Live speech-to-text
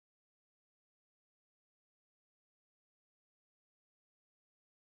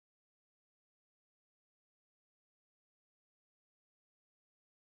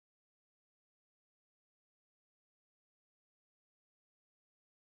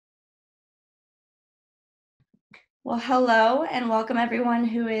Well, hello and welcome everyone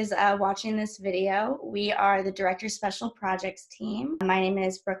who is watching this video. We are the Director Special Projects team. My name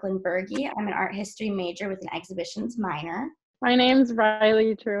is Brooklyn Berge. I'm an art history major with an exhibitions minor. My name's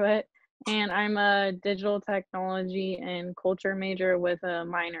Riley Truitt, and I'm a digital technology and culture major with a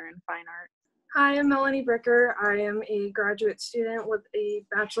minor in fine art. Hi, I'm Melanie Bricker. I am a graduate student with a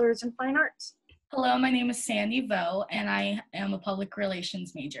bachelor's in fine arts. Hello, my name is Sandy Vo, and I am a public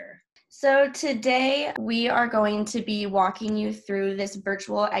relations major. So today we are going to be walking you through this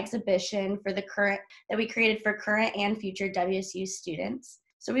virtual exhibition that we created for current and future WSU students.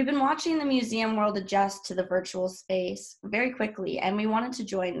 So we've been watching the museum world adjust to the virtual space very quickly, and we wanted to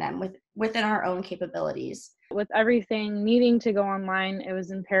join them within our own capabilities. With everything needing to go online, it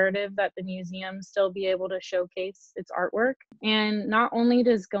was imperative that the museum still be able to showcase its artwork. And not only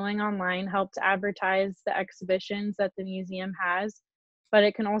does going online help to advertise the exhibitions that the museum has, but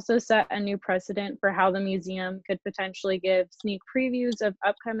it can also set a new precedent for how the museum could potentially give sneak previews of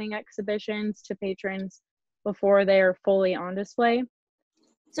upcoming exhibitions to patrons before they are fully on display.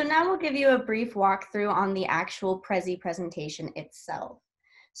 So now we'll give you a brief walkthrough on the actual Prezi presentation itself.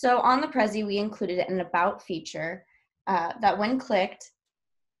 So on the Prezi, we included an About feature that when clicked,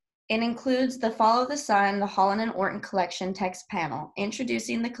 it includes the Follow the Sun, the Holland Orton Collection text panel,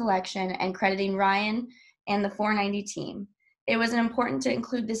 introducing the collection and crediting Ryan and the 490 team. It was important to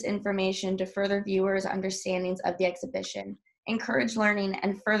include this information to further viewers' understandings of the exhibition, encourage learning,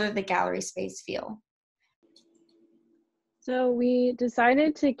 and further the gallery space feel. So we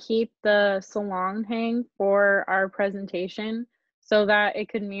decided to keep the salon hang for our presentation so that it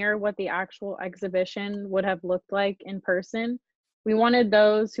could mirror what the actual exhibition would have looked like in person. We wanted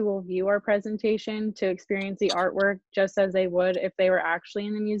those who will view our presentation to experience the artwork just as they would if they were actually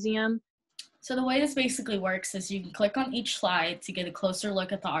in the museum. So the way this basically works is you can click on each slide to get a closer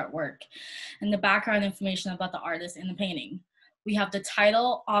look at the artwork and the background information about the artist in the painting. We have the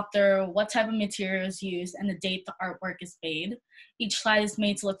title, author, what type of material is used, and the date the artwork is made. Each slide is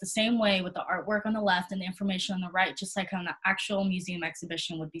made to look the same way with the artwork on the left and the information on the right, just like how an actual museum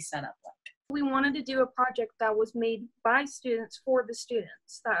exhibition would be set up like. We wanted to do a project that was made by students for the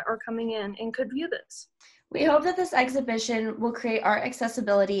students that are coming in and could view this. We hope that this exhibition will create art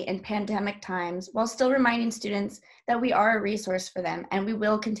accessibility in pandemic times while still reminding students that we are a resource for them and we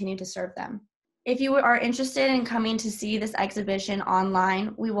will continue to serve them. If you are interested in coming to see this exhibition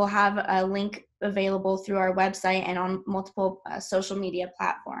online, we will have a link available through our website and on multiple social media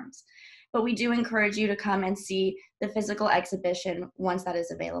platforms. But we do encourage you to come and see the physical exhibition once that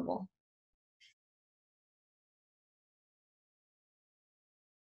is available.